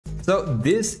So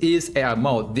this is AI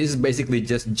mode. This is basically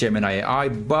just Gemini AI,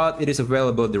 but it is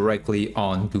available directly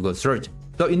on Google search.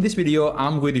 So in this video,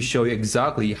 I'm going to show you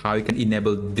exactly how you can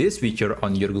enable this feature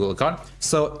on your Google account.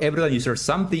 So every time you search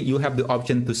something, you have the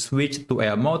option to switch to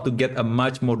AI mode to get a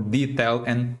much more detailed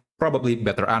and probably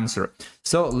better answer.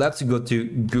 So let's go to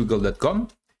google.com.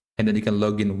 And then you can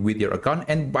log in with your account.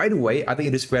 And by the way, I think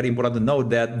it is very important to know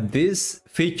that this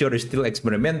feature is still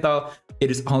experimental. It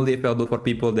is only available for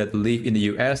people that live in the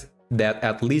US that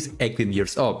at least 18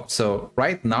 years old. So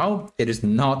right now, it is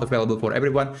not available for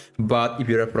everyone. But if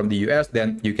you're from the US,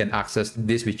 then you can access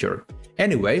this feature.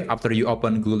 Anyway, after you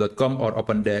open google.com or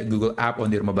open the Google app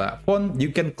on your mobile phone,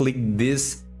 you can click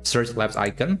this search labs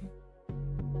icon.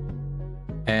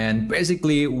 And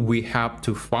basically, we have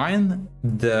to find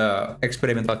the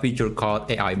experimental feature called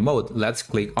AI mode. Let's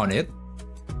click on it.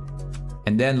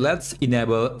 And then let's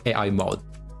enable AI mode.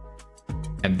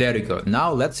 And there you go.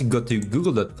 Now let's go to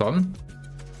google.com.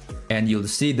 And you'll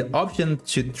see the option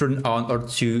to turn on or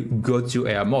to go to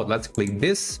AI mode. Let's click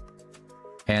this.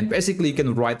 And basically, you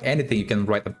can write anything. You can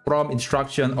write a prompt,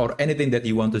 instruction, or anything that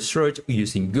you want to search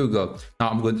using Google. Now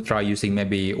I'm going to try using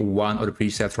maybe one of the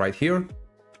presets right here.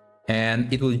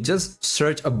 And it will just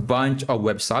search a bunch of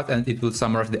websites and it will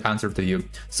summarize the answer to you.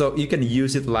 So you can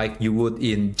use it like you would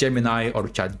in Gemini or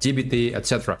ChatGPT,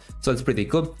 etc. So it's pretty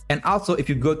cool. And also, if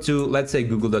you go to, let's say,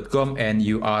 google.com and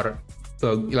you are,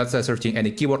 let's say, searching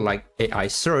any keyword like AI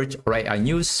search or AI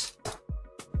news,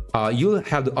 you'll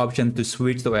have the option to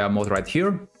switch to AI mode right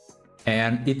here.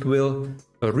 And it will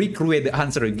recreate the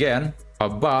answer again,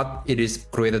 but it is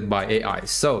created by AI.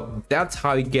 So that's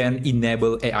how you can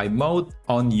enable AI mode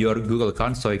on your Google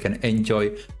account so you can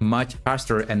enjoy much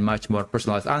faster and much more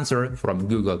personalized answer from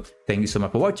Google. Thank you so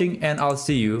much for watching, and I'll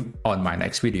see you on my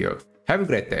next video. Have a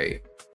great day.